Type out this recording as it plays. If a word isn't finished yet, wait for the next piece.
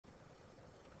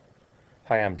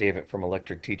Hi, I'm David from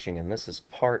Electric Teaching, and this is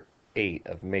part 8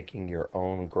 of making your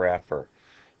own grapher.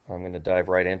 I'm going to dive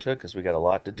right into it because we got a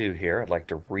lot to do here. I'd like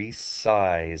to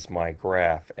resize my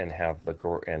graph and have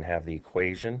the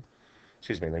equation.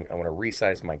 Excuse me, I want to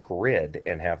resize my grid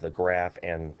and have the graph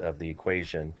and of the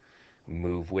equation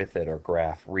move with it or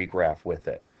regraph with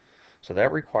it. So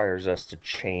that requires us to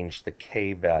change the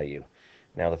k value.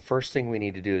 Now the first thing we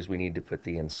need to do is we need to put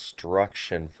the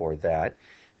instruction for that,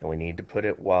 and we need to put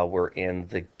it while we're in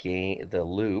the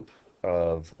loop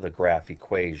of the graph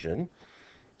equation.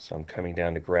 So I'm coming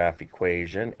down to graph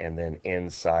equation, and then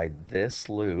inside this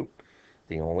loop,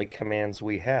 the only commands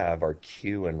we have are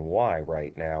Q and Y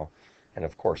right now, and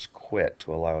of course quit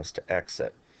to allow us to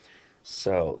exit.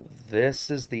 So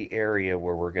this is the area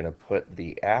where we're going to put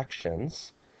the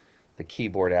actions, the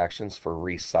keyboard actions for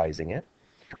resizing it.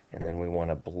 And then we want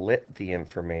to blit the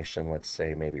information, let's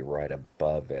say maybe right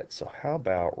above it. So how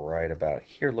about right about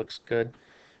here looks good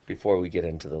before we get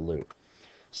into the loop.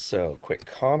 So quick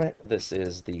comment, this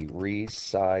is the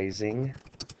resizing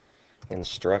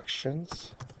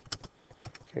instructions.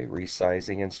 Okay,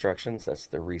 resizing instructions, that's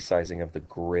the resizing of the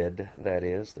grid, that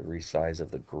is, the resize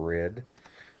of the grid.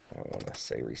 I don't want to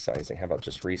say resizing, how about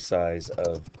just resize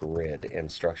of grid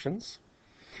instructions?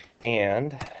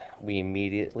 And we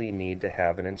immediately need to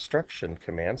have an instruction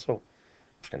command. So I'm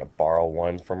just going to borrow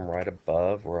one from right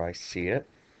above where I see it,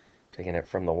 taking it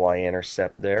from the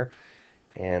y-intercept there,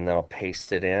 and then I'll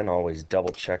paste it in. Always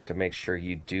double check to make sure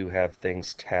you do have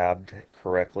things tabbed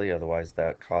correctly, otherwise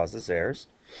that causes errors.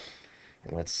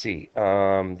 And let's see,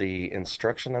 the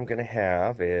instruction I'm going to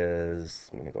have is,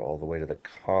 I'm going to go all the way to the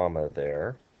comma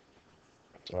there.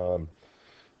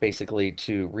 Basically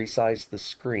to resize the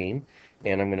screen,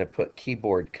 and I'm going to put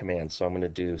keyboard commands. So I'm going to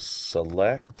do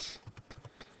select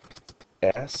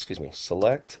S,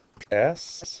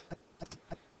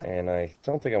 and I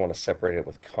don't think I want to separate it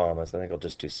with commas. I think I'll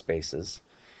just do spaces.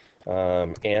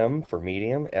 M for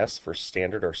medium, S for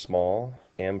standard or small,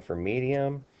 M for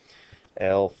medium,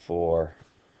 L for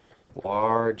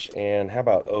large, and how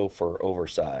about O for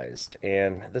oversized?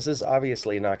 And this is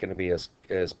obviously not going to be as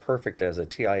perfect as a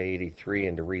TI-83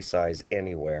 and to resize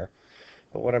anywhere.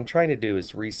 But what I'm trying to do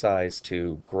is resize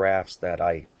to graphs that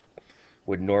I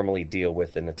would normally deal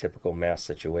with in a typical math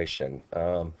situation.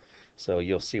 So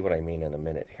you'll see what I mean in a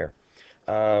minute here.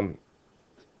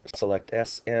 Select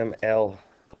S, M, L,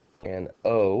 and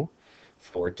O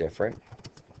for different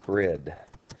grid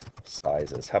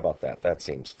sizes. How about that? That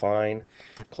seems fine.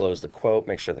 Close the quote,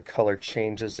 make sure the color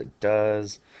changes. It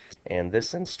does. And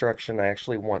this instruction I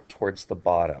actually want towards the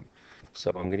bottom. So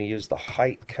I'm going to use the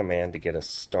height command to get us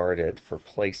started for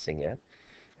placing it.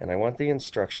 And I want the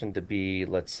instruction to be,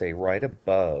 let's say, right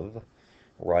above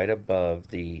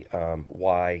the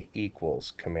y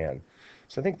equals command.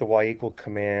 So I think the y equal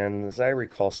command, as I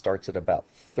recall, starts at about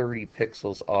 30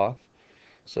 pixels off.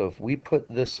 So if we put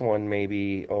this one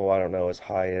maybe, oh, I don't know, as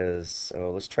high as,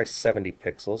 oh, let's try 70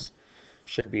 pixels.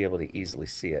 Should be able to easily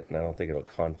see it, and I don't think it'll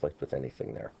conflict with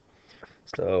anything there.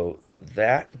 So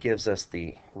that gives us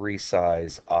the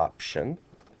resize option.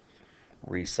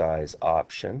 Resize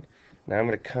option. Now I'm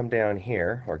going to come down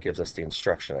here, or gives us the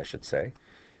instruction, I should say.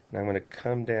 Now I'm going to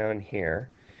come down here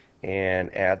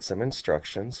and add some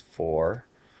instructions for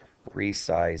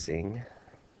resizing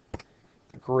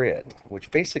grid, which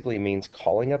basically means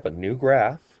calling up a new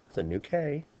graph, the new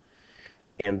K,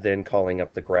 and then calling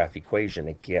up the graph equation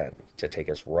again to take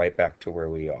us right back to where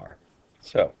we are.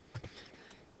 So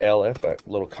LF, a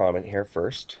little comment here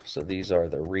first. So these are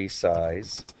the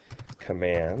resize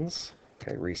commands.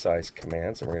 Okay, resize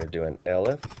commands, and we're going to do an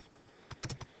LF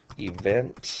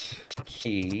event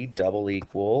key double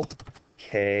equal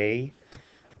K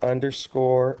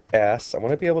underscore S. I want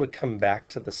to be able to come back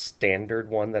to the standard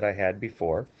one that I had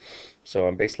before. So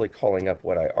I'm basically calling up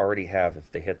what I already have.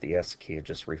 If they hit the S key, it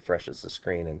just refreshes the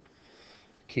screen and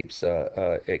keeps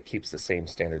it keeps the same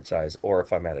standard size. Or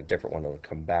if I'm at a different one, it'll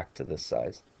come back to this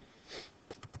size.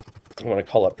 I want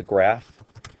to call up the graph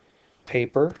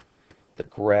paper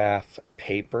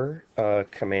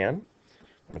command.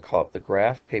 I'm going to call up the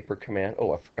graph paper command.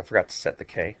 Oh, I forgot to set the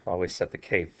K. I always set the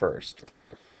K first.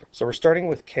 So we're starting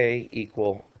with K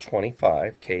equal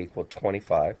 25, K equal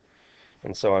 25.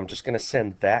 And so I'm just going to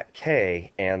send that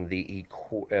K and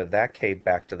that K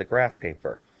back to the graph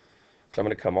paper. So I'm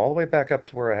going to come all the way back up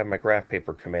to where I have my graph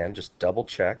paper command, just double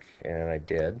check, and I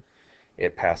did.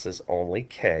 It passes only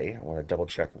K. I want to double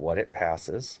check what it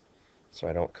passes so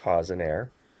I don't cause an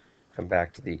error. Come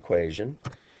back to the equation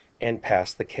and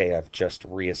pass the K I've just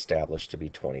reestablished to be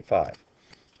 25.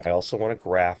 I also want to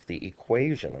graph the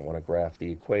equation. I want to graph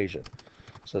the equation.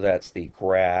 So that's the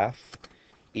graph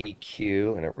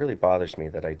EQ, and it really bothers me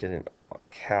that I didn't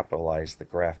capitalize the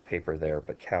graph paper there,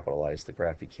 but capitalize the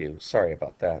graph EQ. Sorry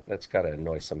about that. That's got to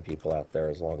annoy some people out there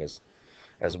as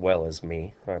well as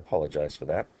me. I apologize for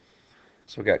that.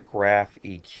 So we got graph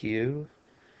EQ,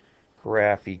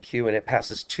 and it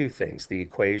passes two things, the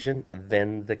equation,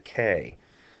 then the K.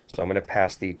 So I'm going to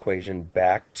pass the equation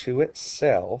back to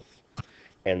itself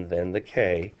and then the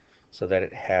K so that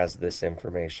it has this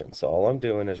information. So all I'm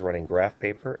doing is running graph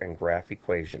paper and graph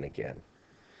equation again.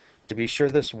 To be sure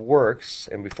this works,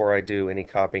 and before I do any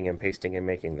copying and pasting and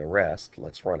making the rest,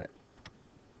 let's run it.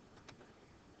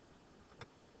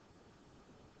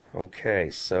 Okay,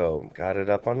 so got it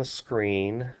up on the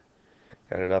screen.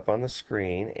 Got it up on the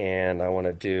screen, and I want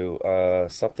to do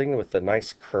something with a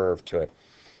nice curve to it.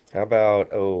 How about,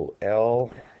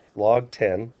 L log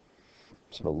 10,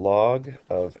 so log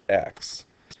of x.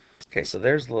 Okay, so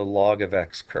there's the log of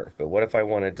x curve, but what if I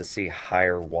wanted to see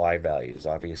higher y values?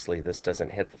 Obviously, this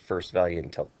doesn't hit the first value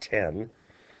until 10.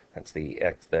 That's the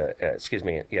x, excuse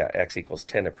me, yeah, x equals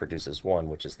 10, it produces 1,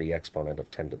 which is the exponent of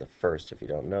 10 to the first. If you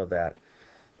don't know that,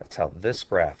 that's how this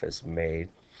graph is made.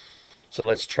 So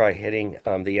let's try hitting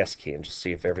the S key and just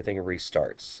see if everything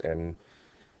restarts. And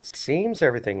seems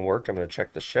everything worked. I'm going to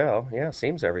check the shell. Yeah,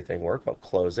 seems everything worked. I'll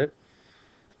close it.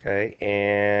 Okay,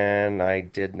 and I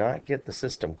did not get the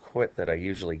system quit that I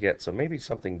usually get, so maybe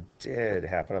something did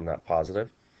happen. I'm not positive.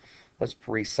 Let's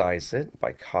resize it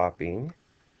by copying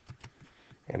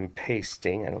and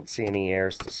pasting. I don't see any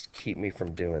errors to keep me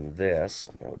from doing this.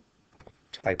 No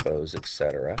typos,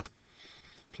 etc.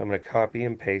 So I'm going to copy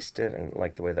and paste it, and I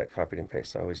like the way that copied and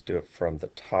pasted. I always do it from the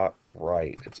top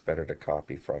right. It's better to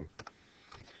copy from.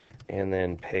 And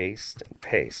then paste and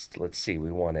paste. Let's see,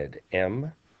 we wanted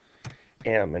M,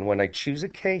 and when I choose a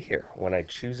K here, when I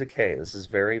choose a K, this is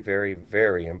very, very,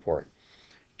 very important.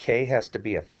 K has to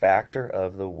be a factor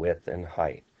of the width and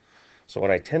height. So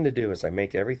what I tend to do is I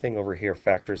make everything over here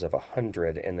factors of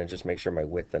 100, and then just make sure my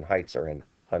width and heights are in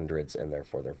hundreds, and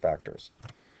therefore they're factors.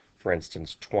 For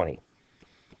instance, 20.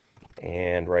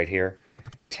 And right here,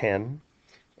 10.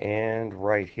 And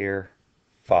right here,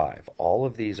 5. All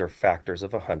of these are factors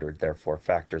of 100, therefore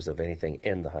factors of anything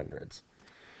in the hundreds.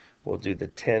 We'll do the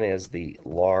 10 as the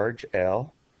large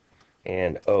L,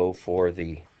 and O for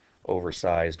the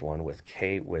oversized one with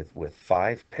K with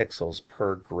 5 pixels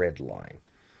per grid line.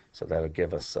 So that'll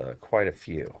give us quite a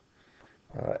few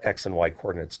X and Y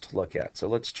coordinates to look at. So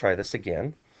let's try this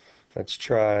again. Let's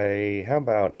try, how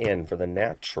about N for the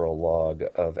natural log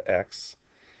of X,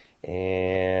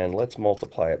 and let's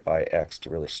multiply it by X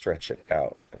to really stretch it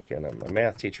out. Again, I'm a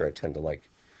math teacher. I tend to like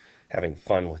having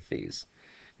fun with these.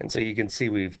 And so you can see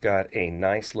we've got a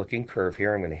nice looking curve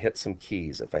here. I'm going to hit some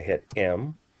keys. If I hit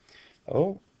M,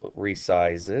 it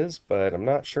resizes, but I'm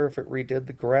not sure if it redid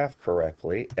the graph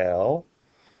correctly. L,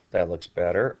 that looks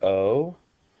better. O,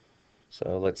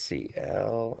 so let's see,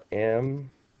 L, M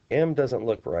doesn't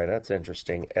look right. That's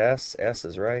interesting. S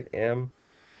is right. M,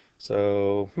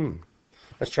 so,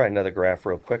 let's try another graph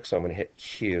real quick. So I'm going to hit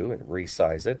Q and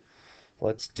resize it.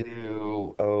 Let's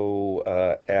do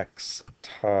x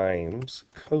times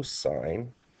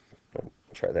cosine.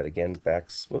 Try that again.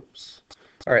 Whoops.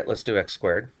 All right, let's do x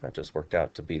squared. That just worked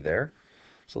out to be there.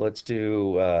 So let's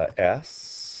do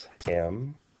S,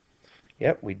 M.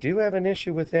 Yep, we do have an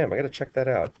issue with M. I got to check that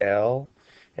out. L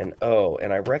and O.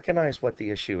 And I recognize what the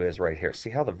issue is right here.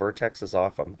 See how the vertex is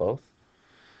off on both?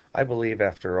 I believe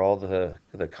after all the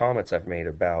comments I've made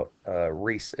about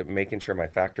making sure my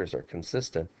factors are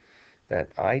consistent, that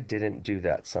I didn't do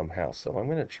that somehow. So I'm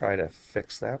going to try to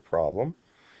fix that problem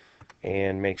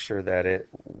and make sure that it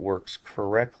works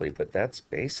correctly. But that's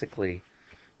basically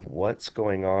what's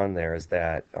going on there, is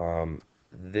that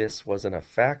this wasn't a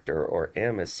factor, or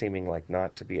M is seeming like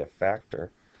not to be a factor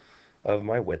of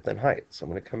my width and height. So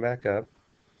I'm going to come back up,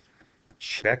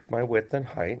 check my width and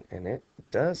height, and it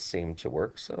does seem to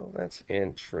work. So that's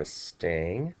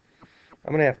interesting.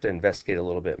 I'm going to have to investigate a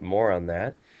little bit more on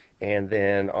that. And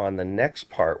then on the next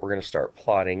part, we're going to start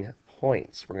plotting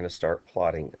points. We're going to start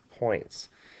plotting points.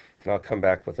 And I'll come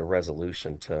back with a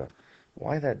resolution to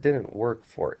why that didn't work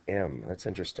for M. That's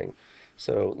interesting.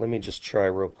 So let me just try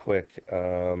real quick.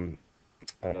 50,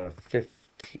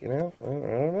 I don't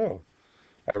know.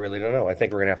 I really don't know. I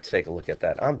think we're going to have to take a look at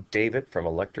that. I'm David from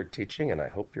Electric Teaching, and I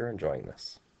hope you're enjoying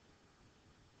this.